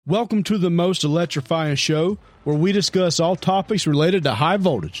Welcome to the most electrifying show where we discuss all topics related to high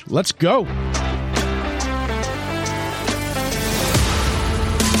voltage. Let's go.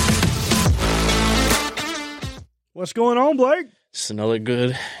 What's going on, Blake? It's another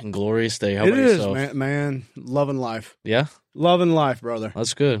good and glorious day. How about yourself? It is, man. Loving life. Yeah? Loving life, brother.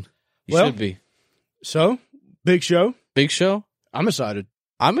 That's good. You Well, should be. So, big show. Big show? I'm excited.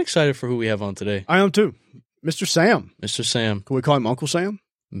 I'm excited for who we have on today. I am too. Mr. Sam. Mr. Sam. Can we call him Uncle Sam?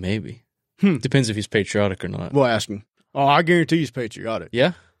 Maybe. Depends if he's patriotic or not. We'll ask him. Oh, I guarantee he's patriotic.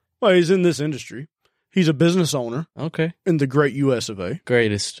 Yeah? Well, he's in this industry. He's a business owner Okay. in the great U.S. of A.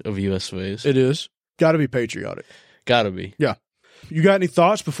 Greatest of U.S. ways. It is. Got to be patriotic. Gotta be. Yeah. You got any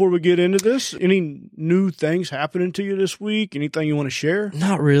thoughts before we get into this? Any new things happening to you this week? Anything you want to share?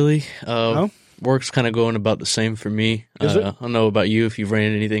 Not really. No? Work's kind of going about the same for me. Is it? I don't know about you if you've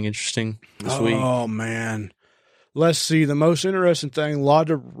ran anything interesting this week. Oh, man. Let's see. The most interesting thing, a lot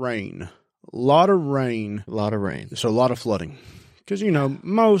of rain. A lot of rain. So a lot of flooding. Because,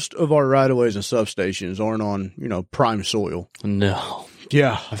 most of our right-of-ways and substations aren't on, prime soil. No.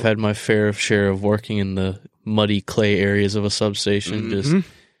 Yeah. I've had my fair share of working in the muddy clay areas of a substation, just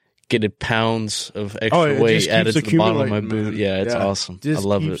getting pounds of extra weight added to the bottom of my boot. Man. Yeah, it's awesome. Just I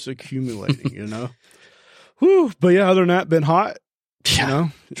love keeps it. accumulating, Whew. But yeah, other than that, been hot. Yeah.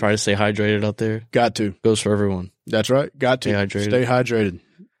 Try to stay hydrated out there. Got to. Goes for everyone. That's right. Got to. Stay hydrated.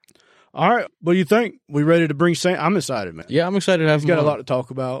 All right. What do you think? We ready to bring Sam? I'm excited, man. Yeah, I'm excited to have He's him got on. a lot to talk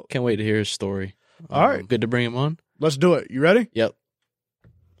about. Can't wait to hear his story. All right. Good to bring him on. Let's do it. You ready? Yep.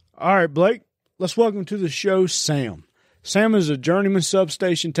 All right, Blake. Let's welcome to the show Sam. Sam is a journeyman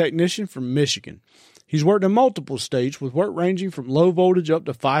substation technician from Michigan. He's worked in multiple states with work ranging from low voltage up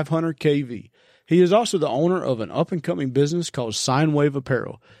to 500 kV. He is also the owner of an up-and-coming business called Sinewave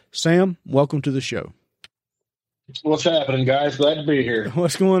Apparel. Sam, welcome to the show. What's happening, guys? Glad to be here.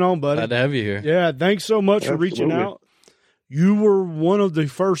 What's going on, buddy? Glad to have you here. Yeah, thanks so much for reaching out. You were one of the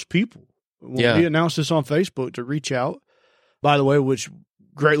first people when we announced this on Facebook to reach out, by the way, which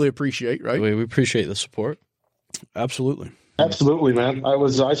greatly appreciate, right? We appreciate the support. Absolutely. Absolutely, man.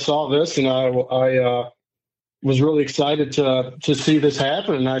 I saw this and I was really excited to see this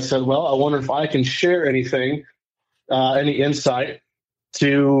happen. And I said, well, I wonder if I can share anything, any insight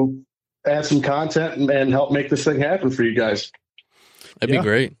to add some content and help make this thing happen for you guys. That'd be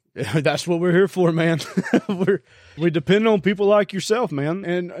great. Yeah, that's what we're here for, man. We depend on people like yourself, man,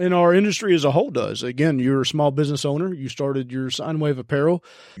 and our industry as a whole does. Again, you're a small business owner. You started your Sinewave Apparel.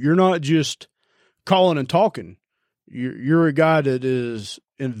 You're not just calling and talking. You're a guy that is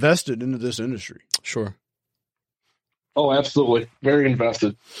invested into this industry. Sure. Oh, absolutely. Very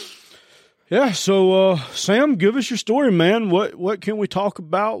invested. Yeah. So, Sam, give us your story, man. What can we talk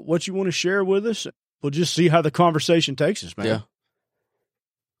about? What you want to share with us? We'll just see how the conversation takes us, man. Yeah.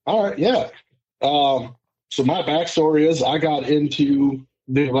 All right. Yeah. So my backstory is I got into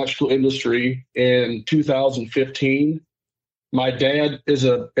the electrical industry in 2015. My dad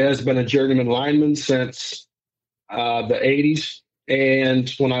has been a journeyman lineman since the 80s. And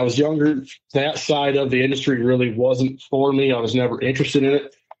when I was younger, that side of the industry really wasn't for me. I was never interested in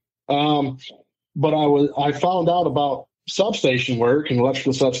it. But I found out about substation work and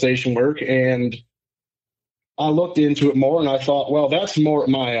electrical substation work, and I looked into it more and I thought, well, that's more at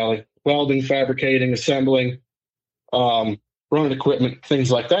my alley. Welding, fabricating, assembling, running equipment,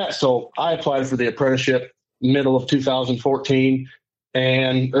 things like that. So I applied for the apprenticeship middle of 2014,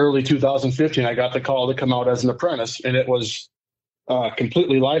 and early 2015, I got the call to come out as an apprentice, and it was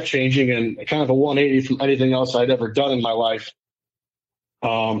completely life-changing and kind of a 180 from anything else I'd ever done in my life.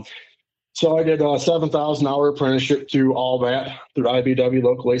 So I did a 7,000-hour apprenticeship through all that, through IBW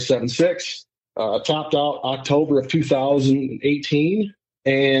Local 876, topped out October of 2018,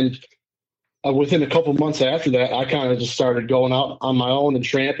 and within a couple months after that, I kind of just started going out on my own and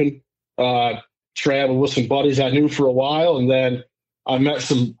tramping, traveled with some buddies I knew for a while, and then I met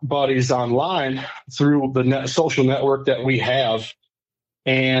some buddies online through the social network that we have,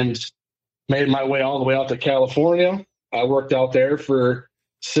 and made my way all the way out to California. I worked out there for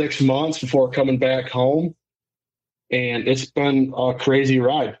 6 months before coming back home, and it's been a crazy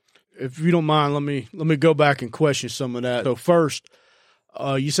ride. If you don't mind, let me go back and question some of that. So first,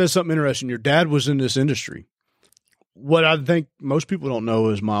 you said something interesting. Your dad was in this industry. What I think most people don't know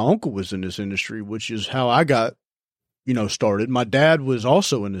is my uncle was in this industry, which is how I got, started. My dad was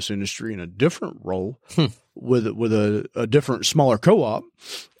also in this industry in a different role with a different, smaller co-op.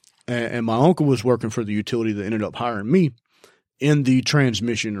 And my uncle was working for the utility that ended up hiring me in the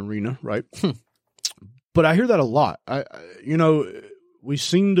transmission arena, right? But I hear that a lot. We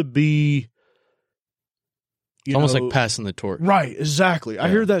seem to be almost like passing the torch. Right, exactly. Yeah. I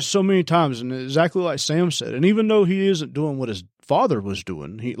hear that so many times, and exactly like Sam said. And even though he isn't doing what his father was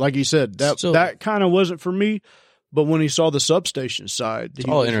doing, like he said, that kind of wasn't for me. But when he saw the substation side, it's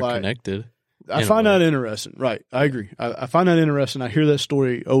all interconnected. I find that interesting. Right, I agree. I find that interesting. I hear that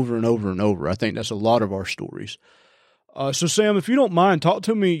story over and over and over. I think that's a lot of our stories. So, Sam, if you don't mind, talk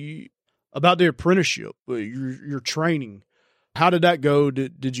to me about the apprenticeship, your training. How did that go?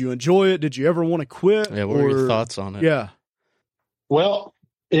 Did you enjoy it? Did you ever want to quit? Yeah, what were your thoughts on it? Yeah. Well,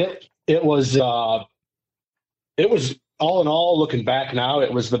 it was all in all, looking back now,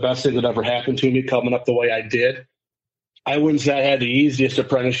 it was the best thing that ever happened to me coming up the way I did. I wouldn't say I had the easiest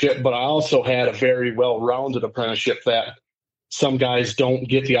apprenticeship, but I also had a very well-rounded apprenticeship that some guys don't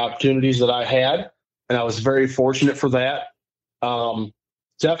get the opportunities that I had, and I was very fortunate for that.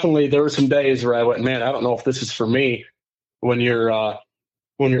 Definitely, there were some days where I went, man, I don't know if this is for me. When you're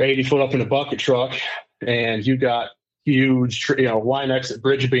 80 foot up in a bucket truck and you got huge, line exit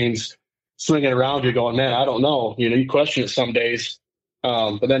bridge beams swinging around you, going, man, I don't know. You question it some days,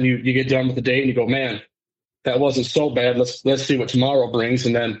 but then you get done with the day and you go, man, that wasn't so bad. Let's see what tomorrow brings.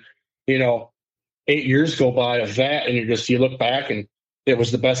 And then 8 years go by of that, and you look back and it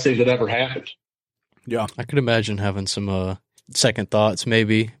was the best thing that ever happened. Yeah, I could imagine having some second thoughts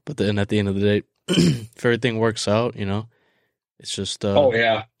maybe, but then at the end of the day, if everything works out, it's just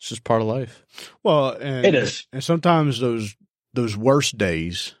it's just part of life. Well, and it is. And sometimes those worst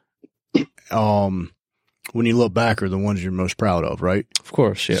days, when you look back, are the ones you're most proud of, right? Of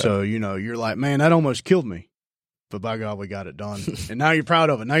course, yeah. So you're like, man, that almost killed me, but by God, we got it done, and now you're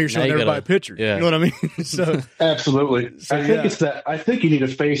proud of it. Now you're showing everybody pictures. Yeah. You know what I mean? So absolutely. So, I think you need to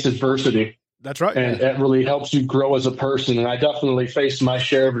face adversity. That's right, and that really helps you grow as a person. And I definitely faced my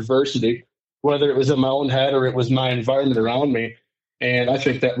share of adversity, whether it was in my own head or it was my environment around me. And I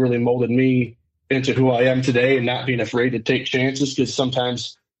think that really molded me into who I am today, and not being afraid to take chances. Because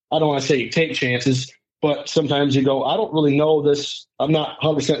sometimes, I don't want to say you take chances, but sometimes you go, I don't really know this. I'm not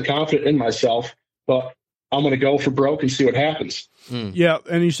 100% confident in myself, but I'm going to go for broke and see what happens. Yeah.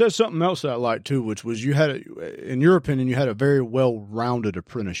 And you said something else that I liked too, which was in your opinion, you had a very well-rounded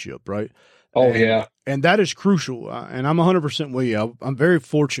apprenticeship, right? Oh, yeah. And that is crucial. And I'm 100% with you. I'm very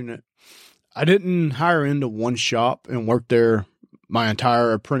fortunate. I didn't hire into one shop and work there my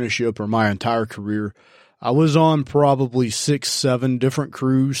entire apprenticeship or my entire career. I was on probably 6, 7 different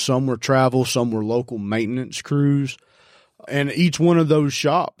crews. Some were travel, some were local maintenance crews. And each one of those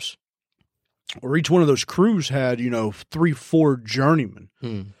shops or each one of those crews had, 3, 4 journeymen.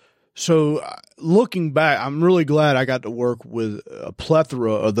 So looking back, I'm really glad I got to work with a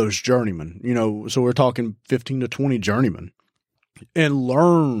plethora of those journeymen, so we're talking 15 to 20 journeymen, and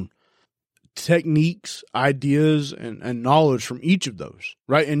learn techniques, ideas, and knowledge from each of those,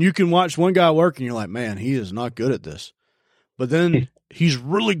 right? And you can watch one guy work and you're like, man, he is not good at this. But then he's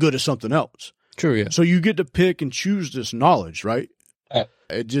really good at something else. True, yeah. So you get to pick and choose this knowledge, right?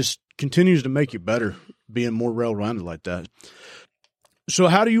 It just continues to make you better, being more well-rounded like that. So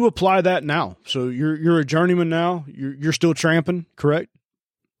how do you apply that now? So you're a journeyman now. You're still tramping, correct?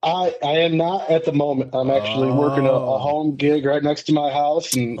 I am not at the moment. I'm actually working a home gig right next to my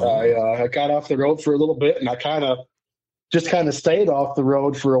house, and I got off the road for a little bit, and I kind of stayed off the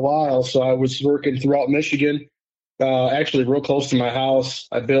road for a while. So I was working throughout Michigan, actually real close to my house.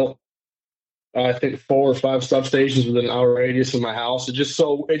 I built, I think, 4 or 5 substations within an hour radius of my house. It just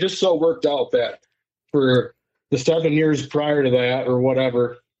so worked out that for the 7 years prior to that, or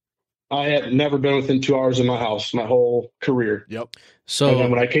whatever, I had never been within 2 hours of my house my whole career. Yep. So and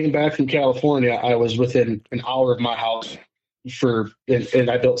then when I came back from California, I was within an hour of my house and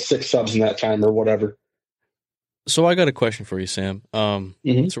I built 6 subs in that time or whatever. So I got a question for you, Sam. To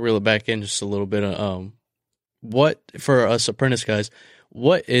reel it back in just a little bit. What, for us apprentice guys,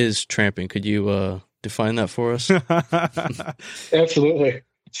 what is tramping? Could you define that for us? Absolutely.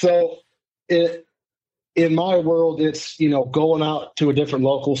 So in my world, it's, going out to a different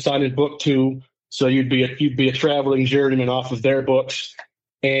local, signing book 2. So you'd be a traveling journeyman off of their books.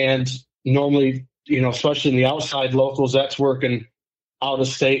 And normally, especially in the outside locals, that's working out of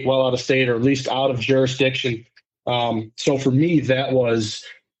state, or at least out of jurisdiction. So for me, that was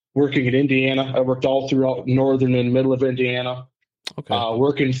working in Indiana. I worked all throughout northern and middle of Indiana. Okay.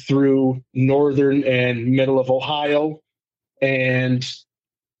 Working through northern and middle of Ohio. And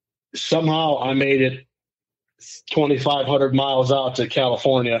somehow I made it 2,500 miles out to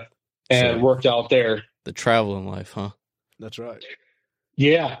California and worked out there. The traveling life, huh? That's right.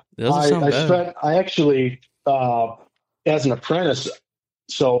 Yeah. It doesn't sound bad. I actually, as an apprentice,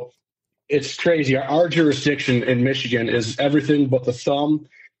 so it's crazy. Our jurisdiction in Michigan is everything but the thumb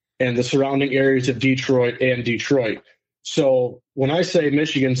and the surrounding areas of Detroit and Detroit. So when I say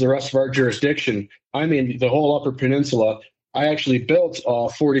Michigan's the rest of our jurisdiction, I mean the whole Upper Peninsula. I actually built a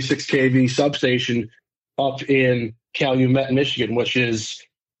 46 kV substation up in Calumet, Michigan, which is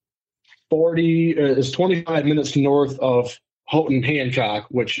 25 minutes north of Houghton Hancock,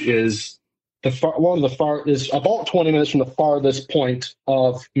 which is is about 20 minutes from the farthest point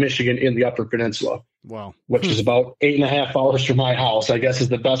of Michigan in the Upper Peninsula. Wow. Which is about 8.5 hours from my house, I guess is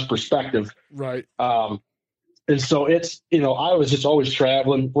the best perspective. Right. And so it's, I was just always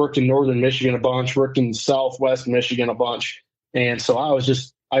traveling, worked in Northern Michigan a bunch, worked in Southwest Michigan a bunch. And so I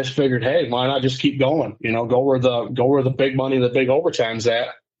just figured, hey, why not just keep going, go where the big money, the big overtime's at.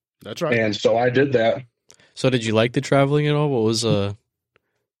 That's right. And so I did that. So did you like the traveling at all? What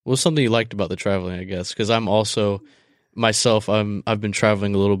was something you liked about the traveling, I guess? Because I'm also myself, I've been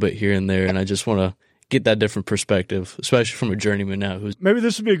traveling a little bit here and there, and I just want to get that different perspective, especially from a journeyman now. Maybe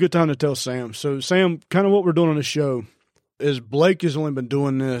this would be a good time to tell Sam. So, Sam, kind of what we're doing on the show is Blake has only been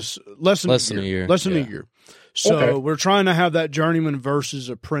doing this less than a year. Less than a year. So we're trying to have that journeyman versus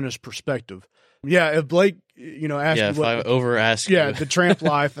apprentice perspective. Yeah, if Blake, asked if I over ask you. the tramp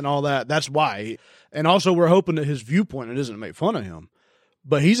life and all that, that's why. And also we're hoping that his viewpoint, it isn't to make fun of him,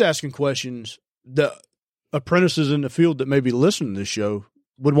 but he's asking questions that apprentices in the field that maybe listen to this show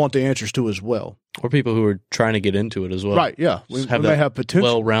would want the answers to as well. Or people who are trying to get into it as well. Right, yeah. We may have potential.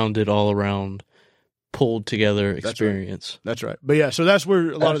 Well-rounded, all-around, pulled together experience. That's right. But yeah, so that's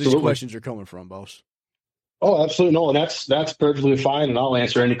where a lot of these questions are coming from, boss. Oh, absolutely. No, and that's perfectly fine, and I'll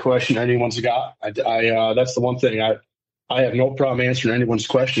answer any question anyone's got. I that's the one thing. I have no problem answering anyone's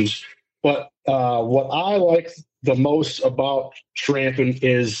questions. But what I like the most about tramping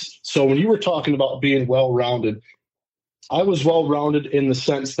is, so when you were talking about being well-rounded, I was well-rounded in the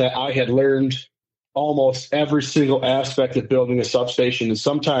sense that I had learned almost every single aspect of building a substation. And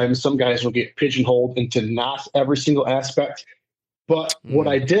sometimes some guys will get pigeonholed into not every single aspect. But what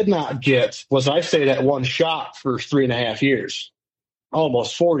I did not get was I stayed at one shop for 3.5 years,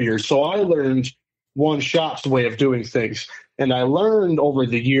 almost 4 years. So I learned one shop's way of doing things. And I learned over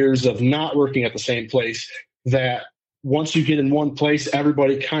the years of not working at the same place that once you get in one place,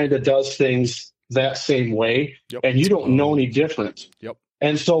 everybody kind of does things that same way, and you don't know any different. Yep.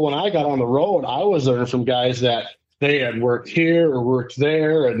 And so when I got on the road, I was learning from guys that they had worked here or worked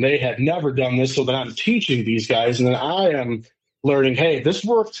there, and they had never done this. So then I'm teaching these guys, and then I am learning, hey, this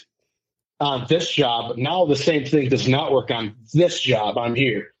worked on this job, but now the same thing does not work on this job. I'm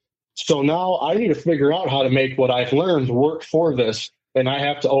here. So now I need to figure out how to make what I've learned work for this, and I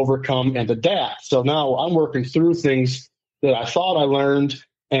have to overcome and adapt. So now I'm working through things that I thought I learned,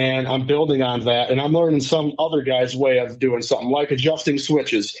 and I'm building on that, and I'm learning some other guy's way of doing something like adjusting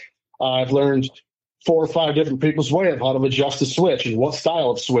switches. I've learned 4 or 5 different people's way of how to adjust a switch and what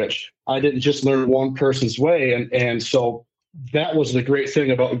style of switch. I didn't just learn one person's way, and so that was the great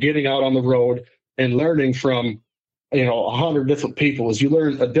thing about getting out on the road and learning from 100 different people is you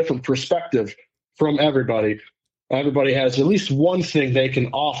learn a different perspective from everybody. Everybody has at least one thing they can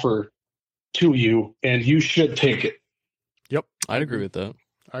offer to you, and you should take it. Yep, I'd agree with that.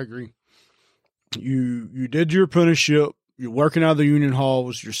 I agree. You did your apprenticeship. You're working out of the union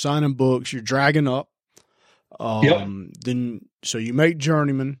halls. You're signing books. You're dragging up. Then so you make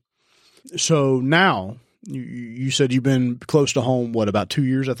journeyman. So now you said you've been close to home. What, about 2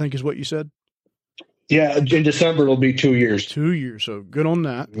 years? I think is what you said. Yeah, in December it'll be 2 years. 2 years. So good on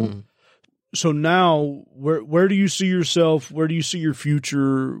that. Mm-hmm. So now, where do you see yourself? Where do you see your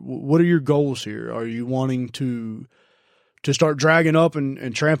future? What are your goals here? Are you wanting to start dragging up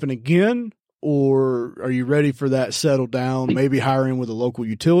and tramping again? Or are you ready for that settle down, maybe hiring with a local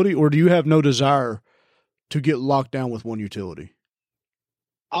utility? Or do you have no desire to get locked down with one utility?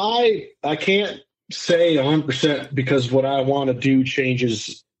 I can't say 100% because what I want to do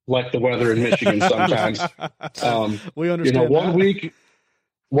changes like the weather in Michigan sometimes. We understand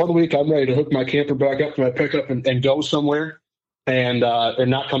one week I'm ready to hook my camper back up to my pickup and go somewhere and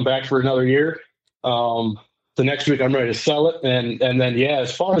not come back for another year. The next week I'm ready to sell it. And then,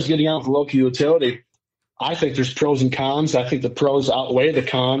 as far as getting out with the local utility, I think there's pros and cons. I think the pros outweigh the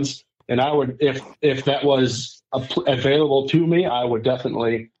cons. And I would, if that was available to me, I would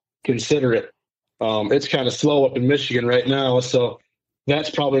definitely consider it. It's kind of slow up in Michigan right now. So that's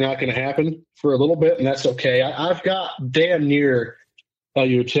probably not going to happen for a little bit. And that's okay. I've got damn near a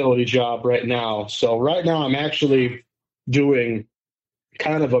utility job right now. So right now I'm actually doing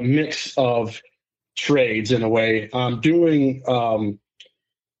kind of a mix of trades in a way. I'm doing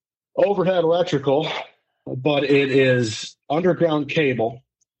overhead electrical, but it is underground cable,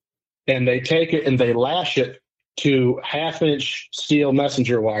 and they take it and they lash it to 1/2-inch steel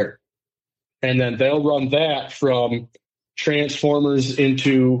messenger wire. And then they'll run that from transformers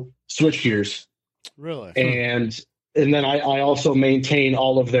into switch gears. Really? And then I also maintain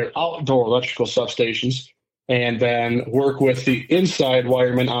all of their outdoor electrical substations, and then work with the inside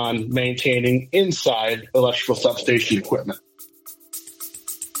wiremen on maintaining inside electrical substation equipment.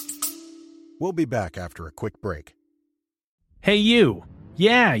 We'll be back after a quick break. Hey, you.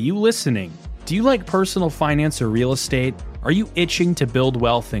 Yeah, you listening. Do you like personal finance or real estate? Are you itching to build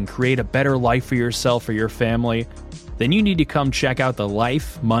wealth and create a better life for yourself or your family? Then you need to come check out the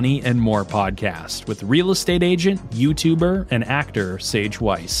Life, Money, and More podcast with real estate agent, YouTuber, and actor Sage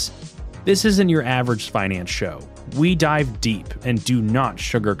Weiss. This isn't your average finance show. We dive deep and do not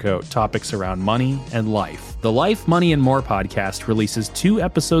sugarcoat topics around money and life. The Life, Money, and More podcast releases 2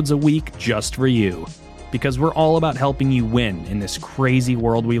 episodes a week just for you, because we're all about helping you win in this crazy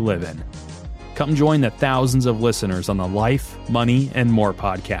world we live in. Come join the thousands of listeners on the Life, Money, and More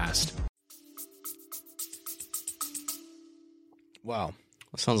podcast. Wow.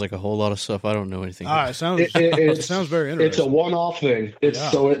 That sounds like a whole lot of stuff I don't know anything about. It Sounds very interesting. It's a one-off thing.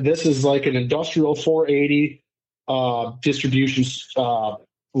 This is like an industrial 480 distribution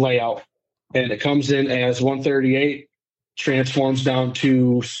layout, and it comes in as 138, transforms down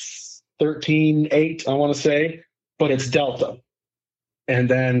to 13.8, I want to say, but it's delta, and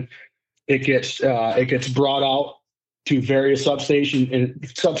then it gets brought out to various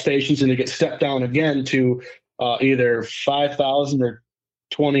substations, and it gets stepped down again to either 5,000 or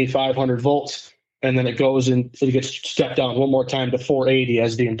 2,500 volts, and then it gets stepped down one more time to 480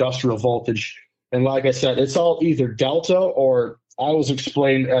 as the industrial voltage. And like I said, it's all either delta or I was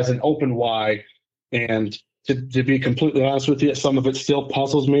explained as an open Y. And to be completely honest with you, some of it still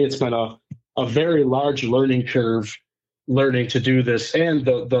puzzles me. It's been a very large learning curve learning to do this and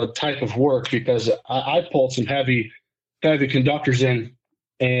the type of work, because I pulled some heavy conductors in,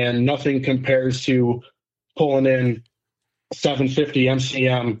 and nothing compares to pulling in 750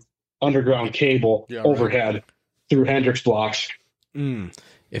 MCM underground cable overhead through Hendrix blocks.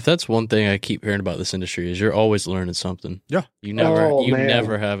 If that's one thing I keep hearing about this industry, is you're always learning something. Yeah. You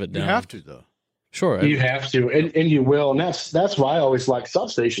never have it down. You have to, though. Sure. You have to, and you will. And that's why I always like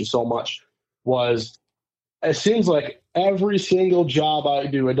substations so much, was it seems like every single job I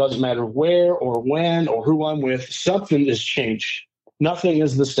do, it doesn't matter where or when or who I'm with, something has changed. Nothing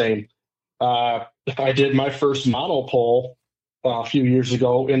is the same. I did my first monopole a few years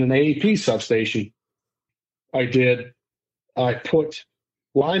ago in an AEP substation. I put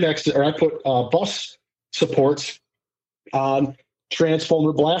bus supports on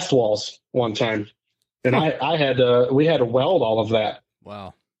transformer blast walls one time, and we had to weld all of that.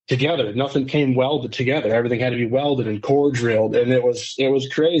 Wow. Together. Nothing came welded together. Everything had to be welded and core drilled, and it was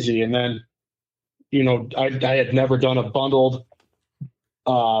crazy. And then, I had never done a bundled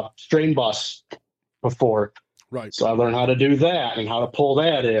strain bus before. Right. So I learned how to do that and how to pull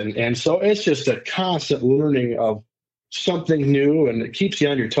that in. And so it's just a constant learning of something new, and it keeps you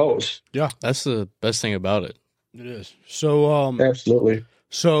on your toes. Yeah. That's the best thing about it. It is. So, absolutely.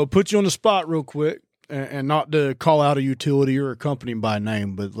 So put you on the spot real quick, and not to call out a utility or a company by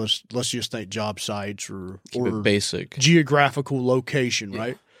name, but let's just think job sites or basic geographical location,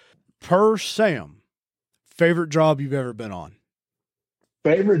 right? Per Sam, favorite job you've ever been on?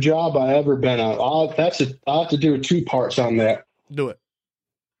 Favorite job I ever been on. I'll have to do 2 parts on that. Do it.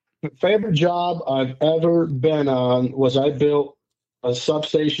 Favorite job I've ever been on was I built a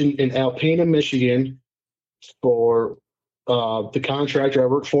substation in Alpena, Michigan for the contractor I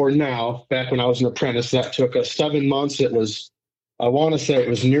work for now. Back when I was an apprentice, that took us 7 months. I want to say it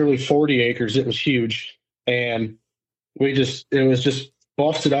was nearly 40 acres. It was huge. And it was just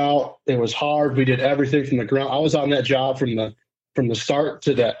busted out. It was hard. We did everything from the ground. I was on that job from the start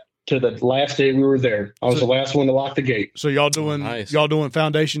to the last day we were there. I was the last one to lock the gate. So y'all doing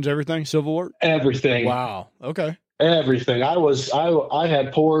foundations, everything, civil work? Everything. Wow. Okay. Everything. I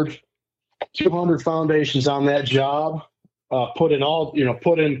had poured 200 foundations on that job. Put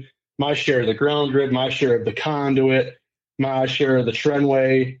in my share of the ground grid, my share of the conduit, my share of the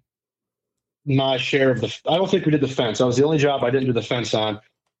trenway, my share of I don't think we did the fence. That was the only job I didn't do the fence on.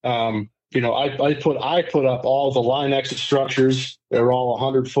 I put up all the line exit structures. They were all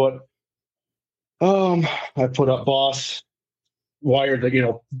 100 foot. I put up boss, wired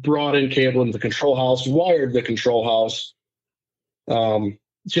brought in cable into the control house, wired the control house.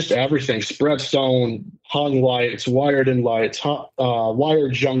 Just everything, spread stone, hung lights, wired in lights,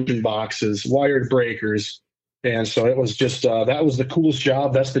 wired junction boxes, wired breakers. And so it was just, that was the coolest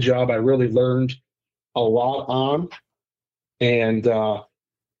job. That's the job I really learned a lot on. And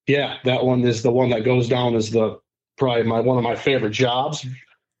that one is the one that goes down as the probably one of my favorite jobs.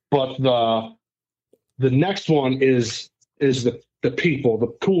 But the next one is the people. The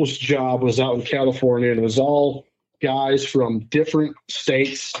coolest job was out in California, and it was all guys from different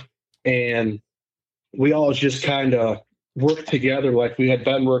states, and we all just kind of worked together like we had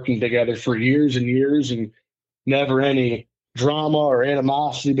been working together for years and years, and never any drama or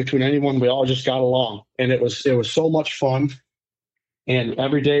animosity between anyone. We all just got along, and it was so much fun, and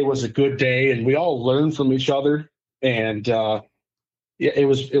every day was a good day, and we all learned from each other, and it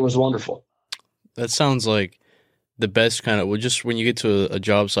was wonderful. That sounds like the best kind of, just when you get to a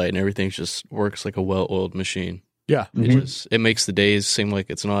job site and everything just works like a well-oiled machine. Yeah. It makes the days seem like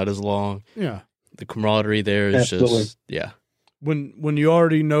it's not as long. Yeah. The camaraderie there is just, yeah. When you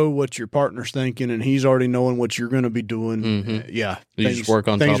already know what your partner's thinking and he's already knowing what you're going to be doing, you just work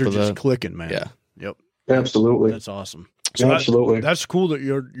on top of that. Things are just clicking, man. Yeah. Yep. Absolutely. That's awesome. So absolutely. That's cool that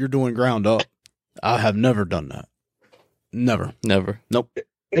you're doing ground up. I have never done that. Never. Nope.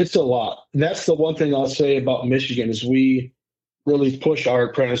 It's a lot. That's the one thing I'll say about Michigan is we really push our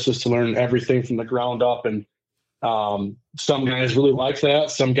apprentices to learn everything from the ground up. And some guys really like that.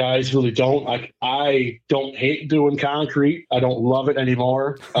 Some guys really don't. I don't hate doing concrete. I don't love it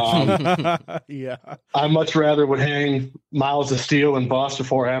anymore. Yeah. I much rather would hang miles of steel and bust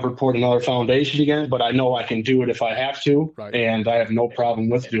before I ever poured another foundation again. But I know I can do it if I have to. Right. And I have no problem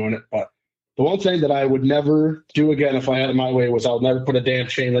with doing it. But the one thing that I would never do again if I had it my way was I would never put a damn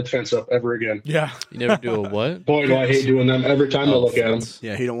chain link fence up ever again. Yeah. You never do a what? Boy, do I hate doing them every time I look at them.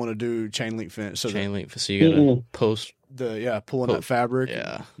 Yeah, he don't want to do chain link fence. So Chain link, so you gotta post. Pulling that fabric.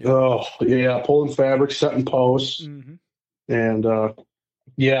 Yeah. Oh, yeah, pulling fabric, setting posts. Mm-hmm. And,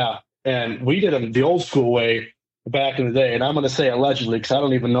 and we did them the old school way back in the day. And I'm going to say allegedly, because I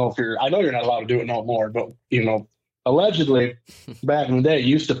don't even know I know you're not allowed to do it no more, but, allegedly, back in the day, you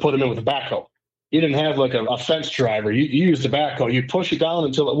used to put them in with a backhoe. You didn't have like a fence driver. You used a backhoe. You'd push it down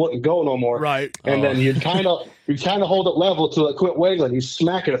until it wouldn't go no more. Right. And then you'd kind of hold it level till it quit wiggling. You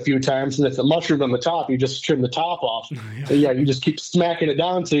smack it a few times, and if it mushroomed on the top, you just trim the top off. And you just keep smacking it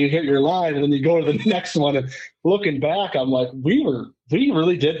down until you hit your line, and then you go to the next one. And looking back, I'm like, we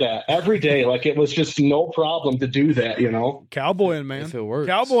really did that every day. Like it was just no problem to do that, Cowboying, man. If it works.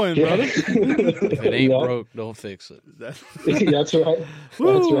 Cowboying, brother. If it ain't broke, don't fix it. That's right. That's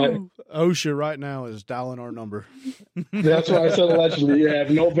right. OSHA right now is dialing our number. That's why I said allegedly. You have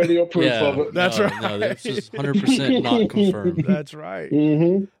no video proof of it. That's right. No, that's just 100% not confirmed. That's right.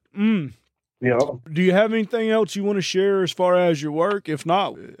 Mm-hmm. Yeah. Do you have anything else you want to share as far as your work? If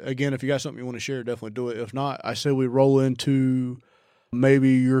not, again, if you got something you want to share, definitely do it. If not, I say we roll into maybe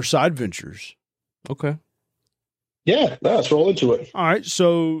your side ventures. Okay. Yeah, let's roll into it. All right.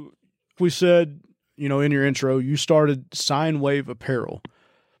 So we said, in your intro, you started Sinewave Apparel.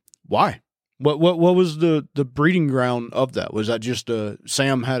 Why? What was the breeding ground of that? Was that just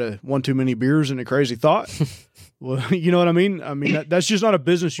Sam had one too many beers and a crazy thought? Well, you know what I mean? I mean, that's just not a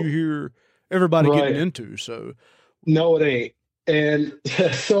business you hear everybody getting into. So no, it ain't. And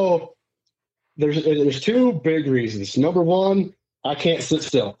so there's two big reasons. Number one, I can't sit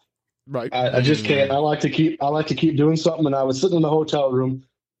still. Right. I just can't. I like to keep doing something. And I was sitting in the hotel room,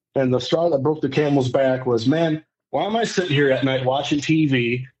 and the straw that broke the camel's back was, man, why am I sitting here at night watching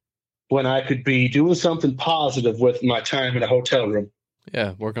TV when I could be doing something positive with my time in a hotel room?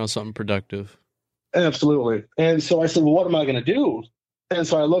 Yeah, working on something productive. Absolutely. And so I said, well, what am I going to do? And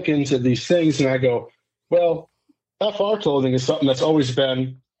so I look into these things and I go, well, FR clothing is something that's always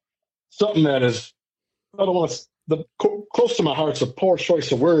been something that is, I don't want to, close to my heart's a poor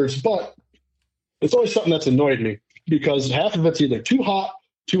choice of words, but it's always something that's annoyed me because half of it's either too hot,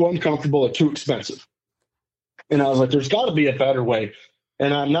 too uncomfortable, or too expensive. And I was like, there's got to be a better way.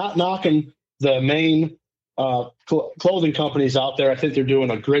 And I'm not knocking the main clothing companies out there. I think they're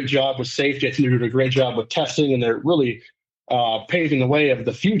doing a great job with safety. I think they're doing a great job with testing, and they're really paving the way of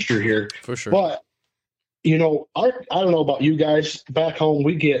the future here. For sure. But I don't know about you guys back home.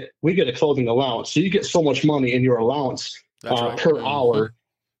 We get a clothing allowance, so you get so much money in your allowance per hour,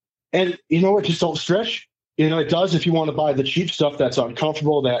 and it just don't stretch. It does if you want to buy the cheap stuff that's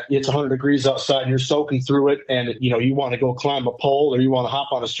uncomfortable, that it's 100 degrees outside and you're soaking through it, and you want to go climb a pole or you want to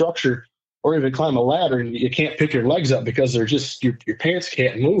hop on a structure or even climb a ladder and you can't pick your legs up because they're just your pants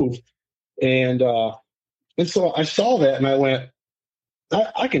can't move. And so I saw that and I went,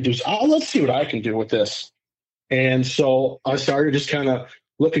 I can do. Let's see what I can do with this. And so I started just kind of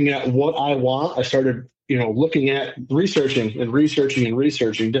looking at what I want. I started, looking at researching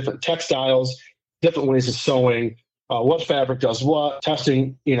different textiles, different ways of sewing, what fabric does what,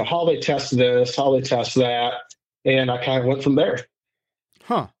 testing, how they test this, how they test that. And I kind of went from there.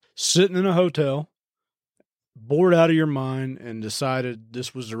 Huh. Sitting in a hotel, bored out of your mind and decided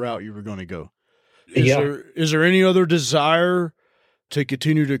this was the route you were going to go. Is there any other desire to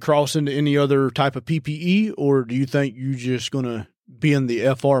continue to cross into any other type of PPE, or do you think you're just going to be in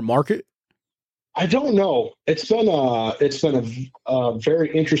the FR market? I don't know. It's been a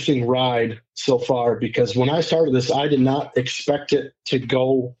very interesting ride so far, because when I started this, I did not expect it to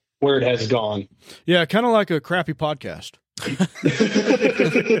go where it has gone. Yeah, kind of like a crappy podcast.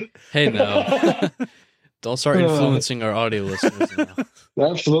 Hey, now. Don't start influencing our audio listeners now.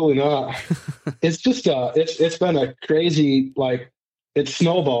 Absolutely not. It's just it's been a crazy, like, it's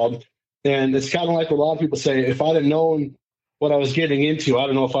snowballed, and it's kind of like what a lot of people say, if I'd have known what I was getting into, I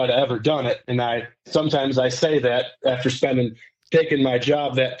don't know if I'd have ever done it. And sometimes I say that after taking my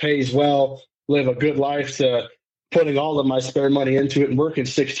job that pays well, live a good life, to putting all of my spare money into it and working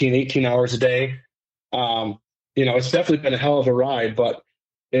 16, 18 hours a day. It's definitely been a hell of a ride, but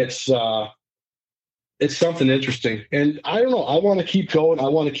it's something interesting. And I don't know, I want to keep going. I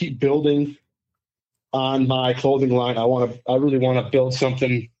want to keep building on my clothing line. I really want to build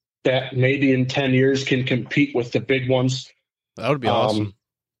something that maybe in 10 years can compete with the big ones. That would be awesome.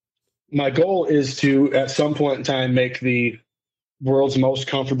 My goal is to, at some point in time, make the world's most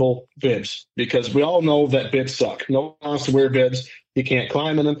comfortable bibs, because we all know that bibs suck. No one wants to wear bibs. You can't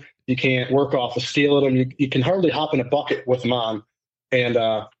climb in them. You can't work off a steel in them. You can hardly hop in a bucket with them on. And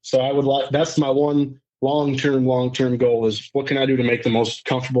so that's my one long-term goal, is what can I do to make the most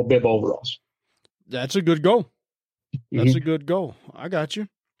comfortable bib overalls? That's a good goal. That's a good goal. I got you.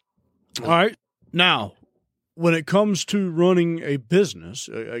 All right. Now, when it comes to running a business,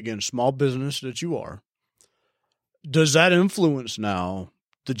 again, small business that you are, does that influence now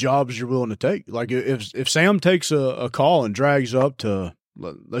the jobs you're willing to take? Like if Sam takes a call and drags up to,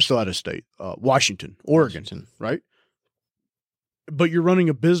 let's go out of state, Washington, Oregon, right? But you're running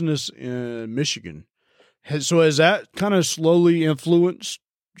a business in Michigan. So has that kind of slowly influenced,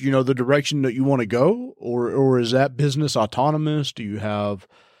 the direction that you want to go? Or is that business autonomous? Do you have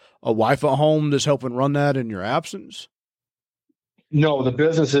a wife at home that's helping run that in your absence? No, the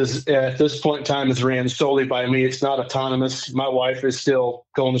business is, at this point in time, is ran solely by me. It's not autonomous. My wife is still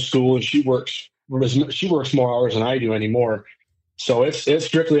going to school, and she works more hours than I do anymore. So it's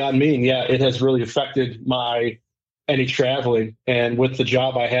strictly on me. And yeah, it has really affected any traveling. And with the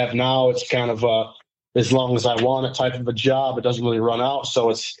job I have now, it's kind of as long as I want it type of a job. It doesn't really run out. So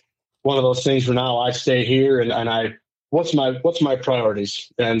it's one of those things where now I stay here and what's my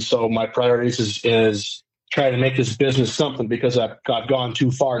priorities? And so my priorities is try to make this business something, because I've gone too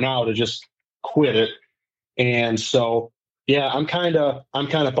far now to just quit it. And so, yeah, I'm kind of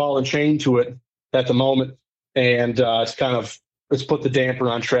ball and chain to it at the moment. And it's put the damper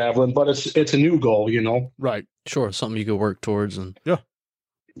on traveling, but it's a new goal, Right. Sure. Something you could work towards, and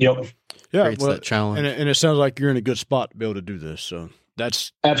Yep. creates that challenge. And it sounds like you're in a good spot to be able to do this. So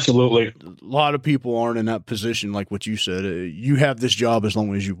that's absolutely, a lot of people aren't in that position. Like what you said, you have this job as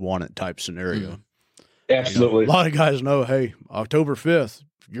long as you want it type scenario. Absolutely. A lot of guys know, hey, October 5th,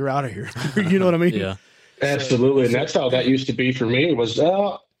 you're out of here. You know what I mean? Yeah. Absolutely. And that's how that used to be for me, was,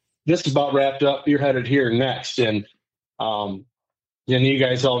 this is about wrapped up. You're headed here next. And, you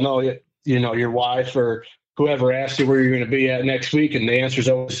guys all know, your wife or whoever asked you where you're going to be at next week. And the answer is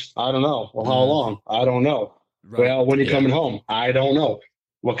always, I don't know. Well, how long? I don't know. Right. Well, when are you coming home? I don't know.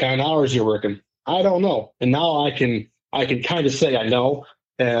 What kind of hours you're working? I don't know. And now I can kind of say I know.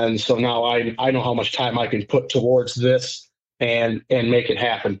 And so now I know how much time I can put towards this and make it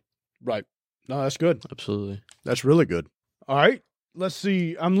happen. Right. No, that's good. Absolutely. That's really good. All right. Let's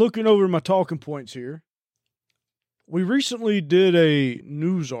see. I'm looking over my talking points here. We recently did a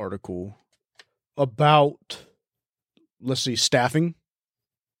news article about, let's see, staffing,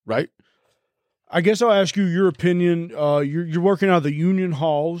 right? I guess I'll ask you your opinion. You're working out of the union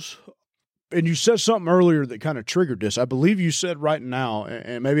halls. And you said something earlier that kind of triggered this. I believe you said right now,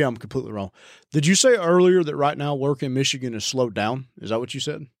 and maybe I'm completely wrong. Did you say earlier that right now work in Michigan is slowed down? Is that what you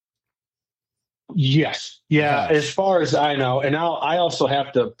said? Yes. Yeah. As far as I know. And now I also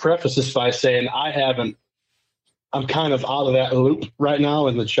have to preface this by saying I'm kind of out of that loop right now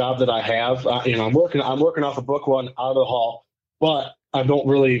in the job that I have. I'm working off a book one out of the hall, but I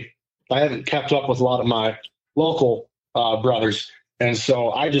haven't kept up with a lot of my local brothers. And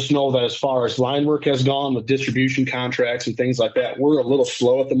so I just know that as far as line work has gone with distribution contracts and things like that, we're a little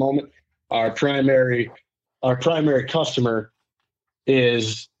slow at the moment. Our primary customer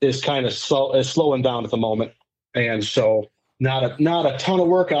is kind of slowing down at the moment. And so not a ton of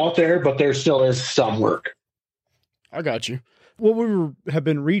work out there, but there still is some work. I got you. What we have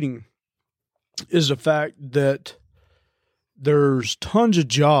been reading is the fact that there's tons of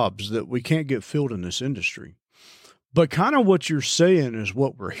jobs that we can't get filled in this industry. But kind of what you're saying is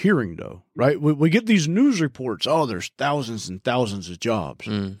what we're hearing, though, right? We get these news reports. Oh, there's thousands and thousands of jobs.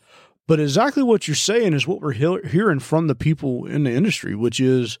 But exactly what you're saying is what we're hearing from the people in the industry, which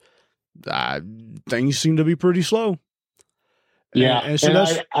is things seem to be pretty slow. Yeah. And so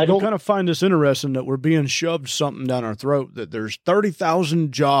I kind of find this interesting that we're being shoved something down our throat, that there's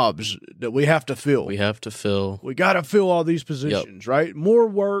 30,000 jobs that we have to fill. We got to fill all these positions, right? More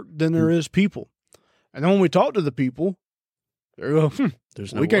work than there is people. And then when we talk to the people, they go,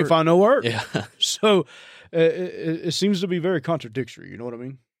 we can't find no work. Yeah. So it seems to be very contradictory. You know what I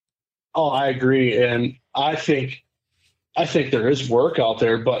mean? Oh, I agree. And I think there is work out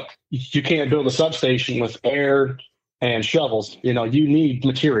there, but you can't build a substation with air and shovels. You need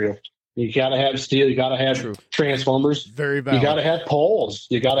material. You got to have steel. You got to have transformers. Very valid. You got to have poles.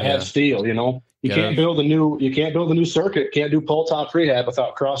 You got to have steel. You can't build a new circuit. Can't do pole top prehab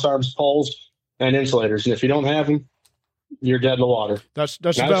without cross arms, poles, and insulators. And if you don't have them, you're dead in the water. That's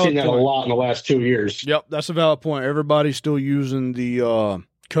I've seen that a lot in the last 2 years. Yep, that's a valid point. Everybody's still using the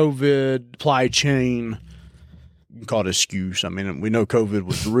COVID supply chain. You can call it excuse. I mean, we know COVID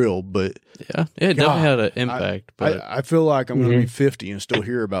was real, but it definitely had an impact. But I feel like I'm going to be 50 and still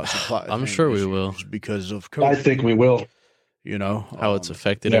hear about supply. I'm sure we will, because of COVID. I think we will. How it's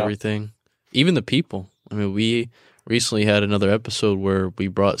affected everything, even the people. I mean, we recently had another episode where we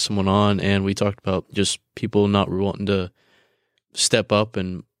brought someone on and we talked about just people not wanting to step up,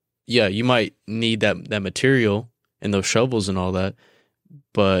 and you might need that material and those shovels and all that,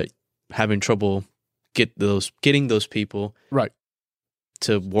 but having trouble getting those people right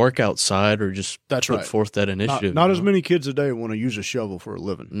to work outside or just put forth that initiative. Not as many kids today want to use a shovel for a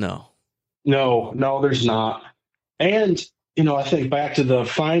living. No, there's not. And I think back to the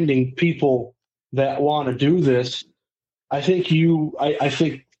finding people that want to do this. I think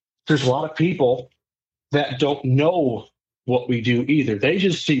there's a lot of people that don't know what we do either. They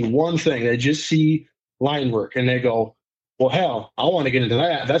just see one thing. They just see line work and they go, well, hell, I want to get into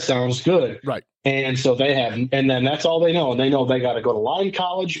that. That sounds good. Right. And so and then that's all they know. And they know they got to go to line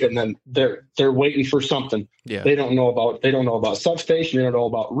college, and then they're waiting for something. Yeah. They don't know about substation. They don't know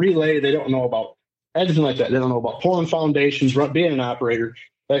about relay. They don't know about anything like that. They don't know about pouring foundations, being an operator,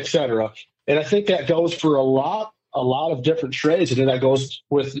 etc. And I think that goes for a lot of different trades. And that goes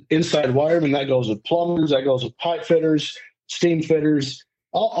with inside wiremen, that goes with plumbers, that goes with pipe fitters, steam fitters,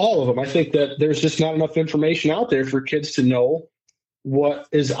 all of them. I think that there's just not enough information out there for kids to know what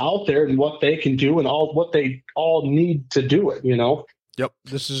is out there and what they can do and what they all need to do it, Yep.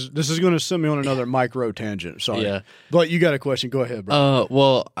 This is going to send me on another micro tangent. Sorry. Yeah. But you got a question. Go ahead, bro.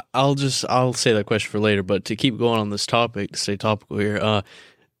 Well, I'll say that question for later, but to keep going on this topic, to stay topical here,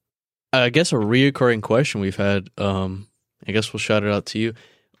 I guess a reoccurring question we've had, I guess we'll shout it out to you.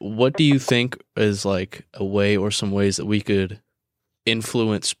 What do you think is like a way or some ways that we could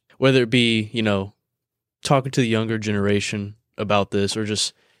influence, whether it be, talking to the younger generation about this or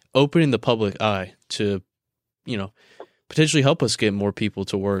just opening the public eye to, potentially help us get more people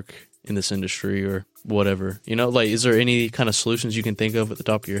to work in this industry or whatever, is there any kind of solutions you can think of at the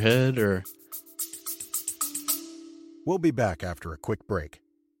top of your head or? We'll be back after a quick break.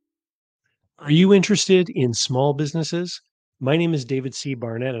 Are you interested in small businesses? My name is David C.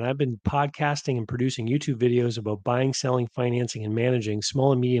 Barnett, and I've been podcasting and producing YouTube videos about buying, selling, financing, and managing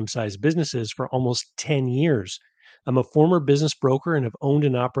small and medium-sized businesses for almost 10 years. I'm a former business broker and have owned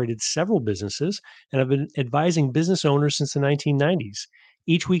and operated several businesses, and I've been advising business owners since the 1990s.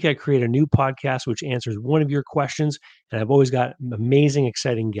 Each week, I create a new podcast which answers one of your questions, and I've always got amazing,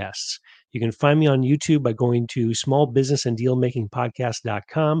 exciting guests. You can find me on YouTube by going to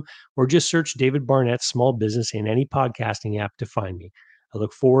smallbusinessanddealmakingpodcast.com or just search David Barnett Small Business in any podcasting app to find me. I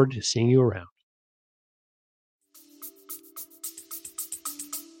look forward to seeing you around.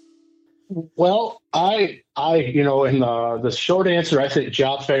 Well, in the short answer, I think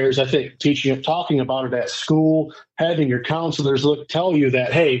job fairs, I think talking about it at school, having your counselors tell you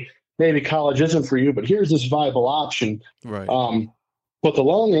that, hey, maybe college isn't for you, but here's this viable option. Right. But but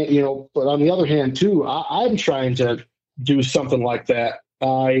on the other hand too, I'm trying to do something like that.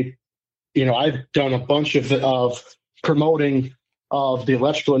 I've done a bunch of promoting of the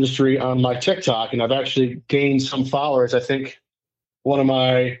electrical industry on my TikTok, and I've actually gained some followers. I think one of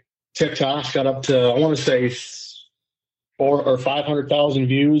my TikToks got up to, I want to say 400,000 or 500,000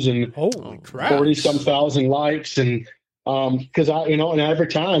 views and holy crap, 40-some thousand likes. And because and every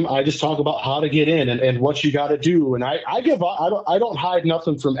time I just talk about how to get in and what you got to do. And I don't hide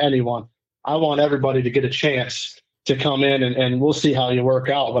nothing from anyone. I want everybody to get a chance to come in and we'll see how you work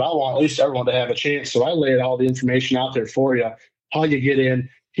out. But I want at least everyone to have a chance. So I laid all the information out there for you, how you get in.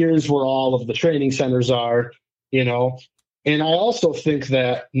 Here's where all of the training centers are. you know. And I also think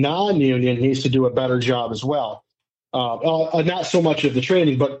that non-union needs to do a better job as well. Not so much of the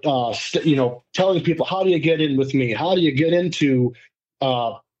training, but telling people, how do you get in with me? How do you get into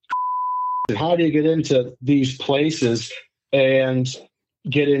how do you get into these places and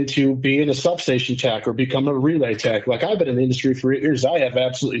get into being a substation tech or become a relay tech? Like, I've been in the industry for 8 years. I have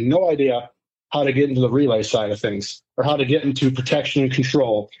absolutely no idea how to get into the relay side of things or how to get into protection and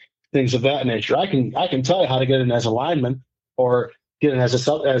control, things of that nature. I can tell you how to get in as a lineman or get in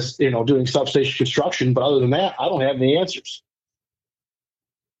as doing substation construction, but other than that, I don't have any answers.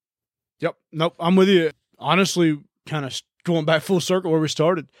 Yep. Nope. I'm with you. Honestly, kind of going back full circle where we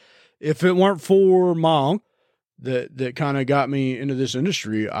started. If it weren't for my uncle that kind of got me into this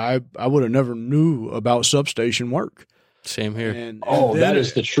industry, I would have never knew about substation work. Same here. And that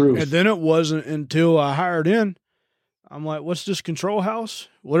is the truth. And then it wasn't until I hired in, I'm like, what's this control house?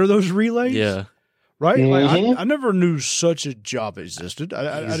 What are those relays? Yeah. Right? Mm-hmm. Like I never knew such a job existed.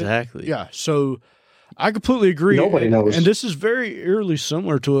 Exactly. Yeah. So I completely agree. Nobody knows. And this is very eerily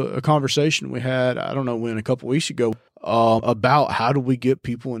similar to a conversation we had, I don't know when, a couple weeks ago, about how do we get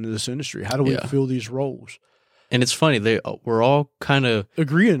people into this industry? How do we fill these roles? And it's funny, we're all kind of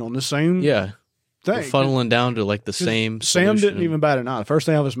agreeing on the same thing. We're funneling down to like the same Sam solution. didn't even bat an eye. The first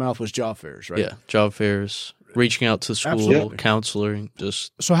thing out of his mouth was job fairs, right? Yeah, job fairs, reaching out to school, Absolutely. counselor,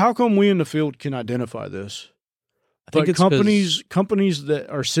 just. So how come we in the field can identify this? I think But it's companies that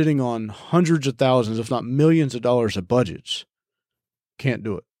are sitting on hundreds of thousands, if not millions of dollars of budgets, can't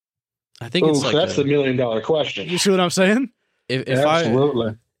do it. I think it's like that's the $1 million question. You see what I'm saying?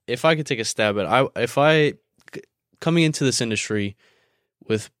 Absolutely. If I could take a stab at it, if I coming into this industry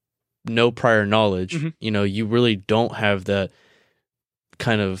with no prior knowledge, Mm-hmm. You really don't have that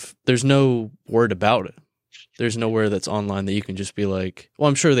kind of. There's no word about it. There's nowhere that's online that you can just be like, well,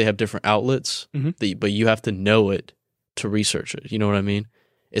 I'm sure they have different outlets, but you have to know it to research it. You know what I mean?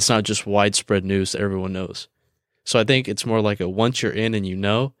 It's not just widespread news that everyone knows. So I think it's more like once you're in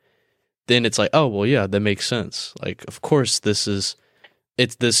and then it's like, oh, well, yeah, that makes sense. Like, of course, this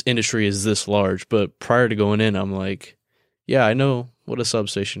industry is this large. But prior to going in, I'm like, yeah, I know what a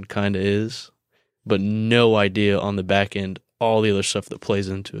substation kind of is, but no idea on the back end, all the other stuff that plays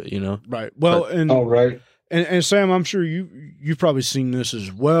into it, Right. Well, right. And Sam, I'm sure you've probably seen this as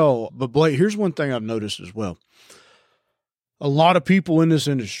well. But Blake, here's one thing I've noticed as well. A lot of people in this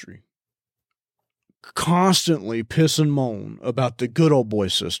industry constantly piss and moan about the good old boy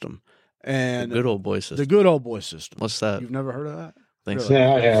system. And the good old boy system. The good old boy system. What's that? You've never heard of that? Thanks.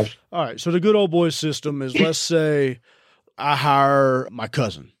 Yeah, I have. All right. So the good old boy system is, let's say I hire my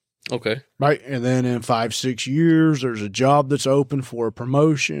cousin. Okay. Right. And then in 5-6 years, there's a job that's open for a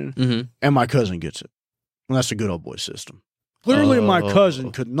promotion and my cousin gets it. And that's the good old boy system. Clearly, my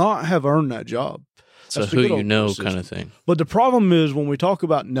cousin could not have earned that job. So who you know kind of thing. But the problem is when we talk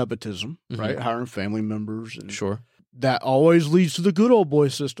about nepotism, right, hiring family members, and that always leads to the good old boy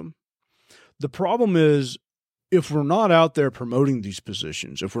system. The problem is if we're not out there promoting these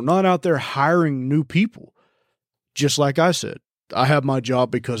positions, if we're not out there hiring new people, just like I said, I have my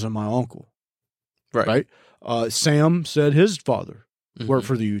job because of my uncle. Right? Sam said his father worked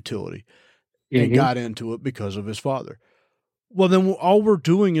for the utility and got into it because of his father. Well, then all we're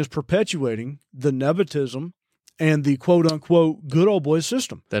doing is perpetuating the nepotism and the quote-unquote good old boy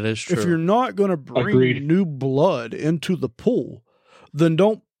system. That is true. If you're not going to bring new blood into the pool, then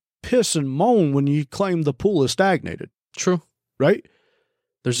don't piss and moan when you claim the pool is stagnated. True. Right?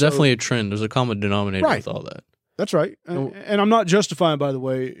 There's definitely a trend. There's a common denominator with all that. That's right. And I'm not justifying, by the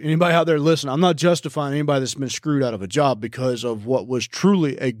way, anybody out there listening, I'm not justifying anybody that's been screwed out of a job because of what was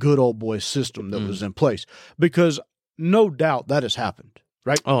truly a good old boy system that was in place. Because no doubt that has happened,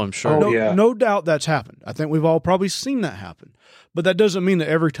 right? Oh, I'm sure. No doubt that's happened. I think we've all probably seen that happen. But that doesn't mean that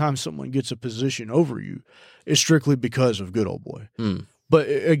every time someone gets a position over you, it's strictly because of good old boy. But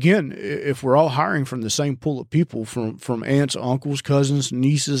again, if we're all hiring from the same pool of people, from aunts, uncles, cousins,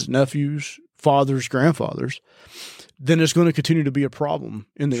 nieces, nephews, fathers, grandfathers, then it's going to continue to be a problem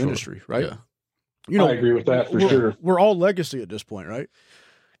in the industry, right? Yeah. I agree with that for sure. We're all legacy at this point, right?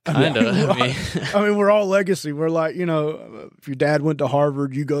 Kind of. I mean, we're all legacy. We're like, if your dad went to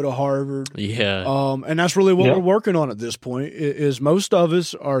Harvard, you go to Harvard. Yeah. And that's really what we're working on at this point is most of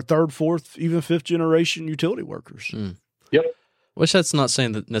us are third, fourth, even fifth generation utility workers. Yep. Which that's not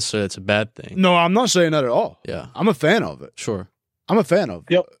saying that necessarily it's a bad thing. No, I'm not saying that at all. Yeah. I'm a fan of it. Sure. I'm a fan of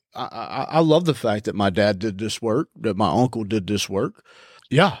it. Yep. I love the fact that my dad did this work, that my uncle did this work.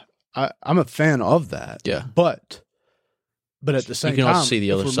 Yeah. I'm a fan of that. Yeah. But at the same you can time, also see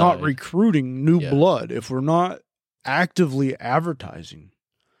the other if we're side. not recruiting new blood, if we're not actively advertising,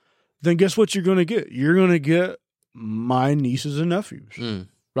 then guess what you're going to get? You're going to get my nieces and nephews,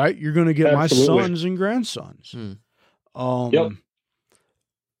 right? You're going to get Absolutely. my sons and grandsons. Yep.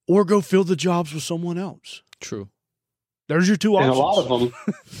 Or go fill the jobs with someone else. True. There's your two options. And a lot of them,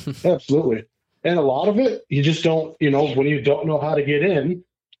 absolutely. And a lot of it, you just don't, when you don't know how to get in,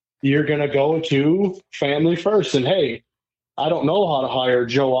 you're going to go to family first. And hey, I don't know how to hire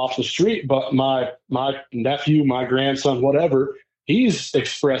Joe off the street, but my nephew, my grandson, whatever, he's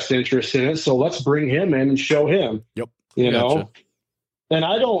expressed interest in it. So let's bring him in and show him. Yep. You know? And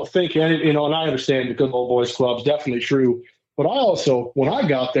I don't think any, and I understand the good old boys club's definitely true. But I also, when I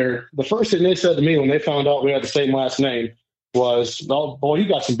got there, the first thing they said to me when they found out we had the same last name was, "Oh, boy, you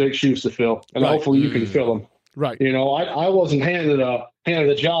got some big shoes to fill, and hopefully you can fill them." Right. I wasn't handed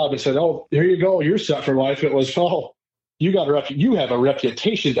a job and said, "Oh, here you go, you're set for life." It was, "Oh, you have a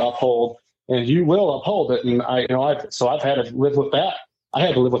reputation to uphold, and you will uphold it." And I've had to live with that. I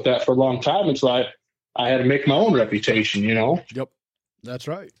had to live with that for a long time until I had to make my own reputation. Yep. That's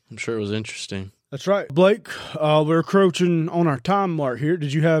right. I'm sure it was interesting. That's right. Blake, we're approaching on our time mark here.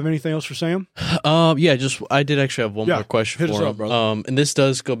 Did you have anything else for Sam? I did actually have one more question for him. Up, brother. And this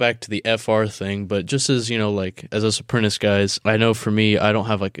does go back to the FR thing, but just as, as us apprentice guys, I know for me, I don't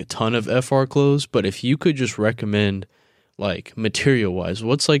have like a ton of FR clothes, but if you could just recommend like material wise,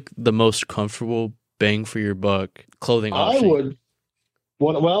 what's like the most comfortable bang for your buck clothing option? I would.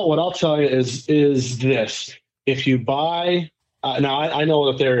 What I'll tell you is this: if you buy. Now, I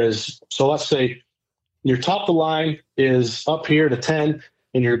know that there is, so let's say your top of the line is up here to 10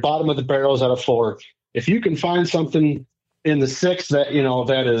 and your bottom of the barrel is at a 4. If you can find something in the 6 that,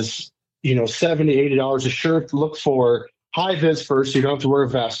 that is, $70, $80 a shirt, look for high vis first so you don't have to wear a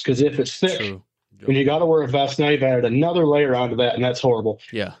vest. Because if it's thick and you got to wear a vest, now you've added another layer onto that, and that's horrible.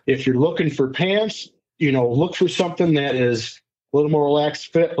 Yeah. If you're looking for pants, look for something that is a little more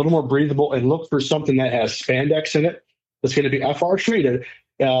relaxed fit, a little more breathable, and look for something that has spandex in it. It's going to be FR treated.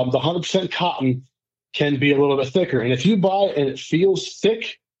 The 100% cotton can be a little bit thicker. And if you buy it and it feels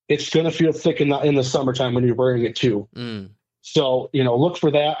thick, it's going to feel thick in the summertime when you're wearing it too. So, look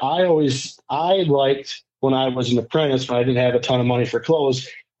for that. I liked when I was an apprentice, when I didn't have a ton of money for clothes,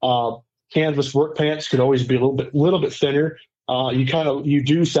 canvas work pants could always be a little bit thinner. You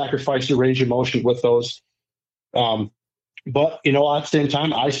do sacrifice your range of motion with those. But, at the same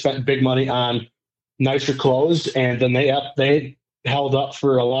time, I spent big money on nicer clothes, and then they held up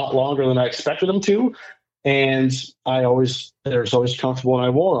for a lot longer than I expected them to, and they're always comfortable when I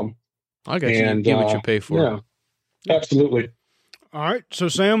wore them. I got you. You get what you pay for. Yeah, absolutely. All right, so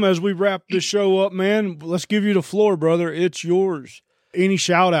Sam, as we wrap this show up, man, let's give you the floor, brother. It's yours. Any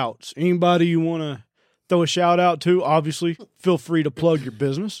shout outs? Anybody you want to throw a shout out to? Obviously, feel free to plug your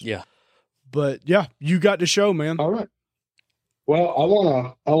business. Yeah, but yeah, you got the show, man. All right. Well,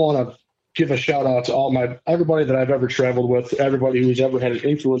 I wanna give a shout out to everybody that I've ever traveled with, everybody who's ever had an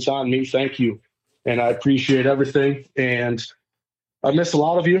influence on me. Thank you. And I appreciate everything. And I miss a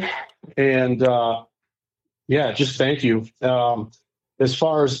lot of you. And just thank you. As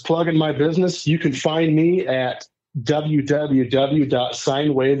far as plugging my business, you can find me at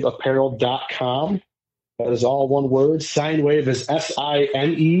www.sinewaveapparel.com. That is all one word. Sinewave is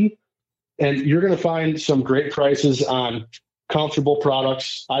SINE. And you're going to find some great prices on comfortable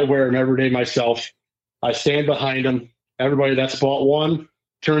products. I wear them every day myself. I stand behind them. Everybody that's bought one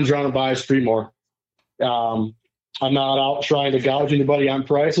turns around and buys 3 more. I'm not out trying to gouge anybody on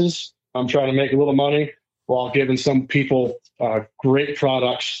prices. I'm trying to make a little money while giving some people great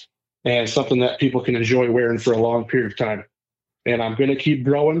products and something that people can enjoy wearing for a long period of time. And I'm going to keep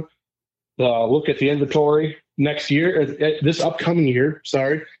growing. Look at the inventory next year, this upcoming year,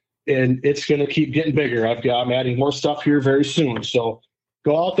 and it's going to keep getting bigger. I'm adding more stuff here very soon. So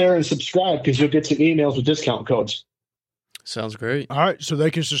go out there and subscribe because you'll get some emails with discount codes. Sounds great. All right. So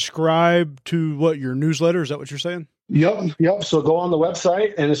they can subscribe to your newsletter? Is that what you're saying? Yep. So go on the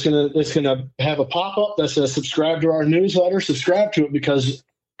website and it's gonna have a pop-up that says subscribe to our newsletter. Subscribe to it because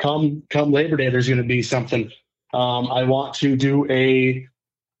come Labor Day, there's going to be something. I want to do a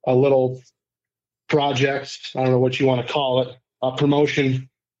little project. I don't know what you want to call it, a promotion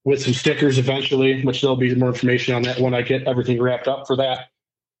with some stickers eventually, which there'll be more information on that when I get everything wrapped up for that.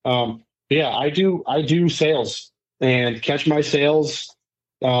 I do sales, and catch my sales.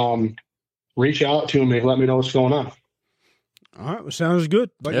 Reach out to me. Let me know what's going on. All right. Well, sounds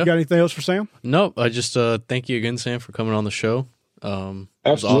good. But you got anything else for Sam? No, I just thank you again, Sam, for coming on the show. It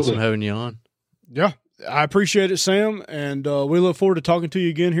was awesome having you on. Yeah. I appreciate it, Sam, and we look forward to talking to you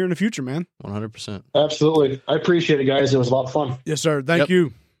again here in the future, man. 100%. Absolutely. I appreciate it, guys. It was a lot of fun. Yes, sir. Thank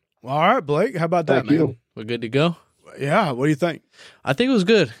you. All right, Blake. How about that, Thank you. man? We're good to go? Yeah. What do you think? I think it was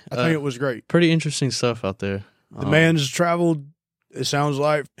good. I think it was great. Pretty interesting stuff out there. The man's traveled. It sounds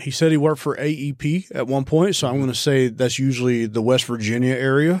like he said he worked for AEP at one point, so I'm going to say that's usually the West Virginia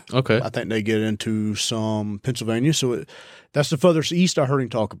area. Okay. I think they get into some Pennsylvania, so that's the furthest east I heard him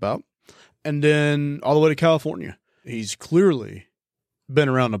talk about. And then all the way to California. He's clearly been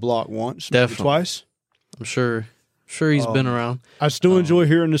around the block once, maybe twice. I'm sure he's been around. I still enjoy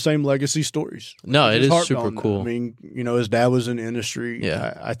hearing the same legacy stories. No, it is super cool. I mean, his dad was in the industry.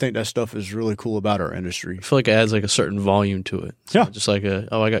 Yeah. I think that stuff is really cool about our industry. I feel like it adds like a certain volume to it. It's yeah. Just like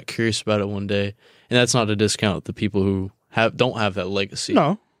I got curious about it one day. And that's not to discount the people who don't have that legacy.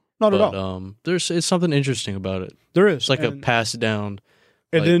 No, not at all. It's something interesting about it. There is. It's like a passed down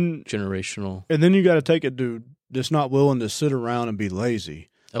and then generational. And then you got to take a dude that's not willing to sit around and be lazy.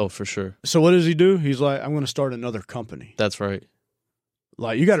 Oh, for sure. So what does he do? He's like, I'm going to start another company. That's right.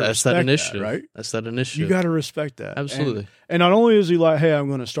 Like, you got to respect that initiative, right? That's that initiative. You got to respect that. Absolutely. And not only is he like, hey, I'm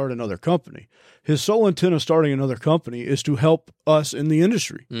going to start another company, his sole intent of starting another company is to help us in the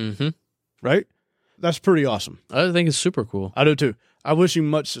industry. Mm-hmm. Right? That's pretty awesome. I think it's super cool. I do too. I wish him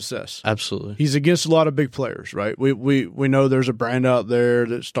much success. Absolutely. He's against a lot of big players, right? We know there's a brand out there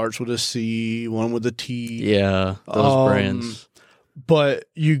that starts with a C, one with a T. Yeah, those brands. But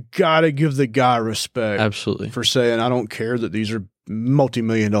you got to give the guy respect. Absolutely. For saying, I don't care that these are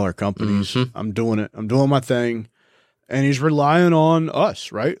multi-million-dollar companies. Mm-hmm. I'm doing it. I'm doing my thing. And he's relying on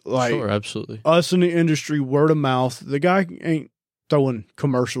us, right? Like, sure, absolutely. Us in the industry, word of mouth. The guy ain't throwing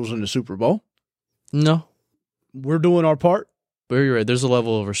commercials in the Super Bowl. No. We're doing our part. But you're right. There's a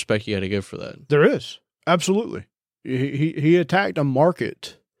level of respect you got to give for that. There is. Absolutely. He attacked a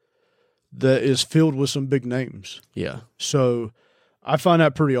market that is filled with some big names. Yeah. So I find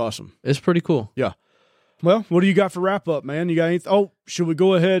that pretty awesome. It's pretty cool. Yeah. Well, what do you got for wrap up, man? You got anything? Oh, should we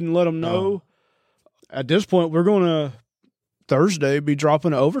go ahead and let them know? At this point, we're going to Thursday be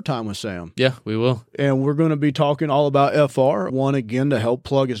dropping an overtime with Sam. Yeah, we will. And we're going to be talking all about FR. One, again, to help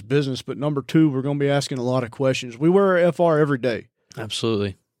plug his business. But number two, we're going to be asking a lot of questions. We wear FR every day.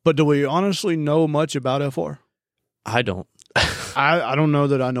 Absolutely. But do we honestly know much about FR? I don't. I don't know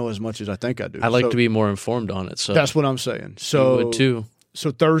that I know as much as I think I do. I like to be more informed on it. So that's what I'm saying. So you would too.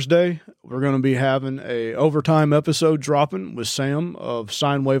 So Thursday, we're going to be having a overtime episode dropping with Sam of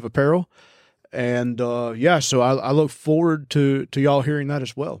Sinewave Apparel. And so I look forward to y'all hearing that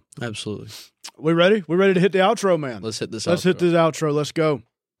as well. Absolutely. We ready? We ready to hit the outro, man? Let's hit this Let's hit this outro. Let's go.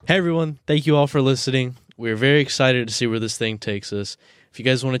 Hey, everyone. Thank you all for listening. We're very excited to see where this thing takes us. If you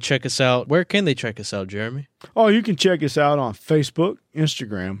guys want to check us out, where can they check us out, Jeremy? Oh, you can check us out on Facebook,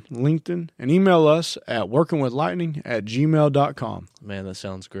 Instagram, LinkedIn, and email us at workingwithlightning@gmail.com. Man, that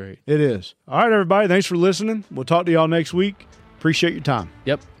sounds great. It is. All right, everybody. Thanks for listening. We'll talk to y'all next week. Appreciate your time.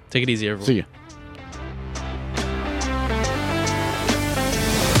 Yep. Take it easy, everyone. See ya.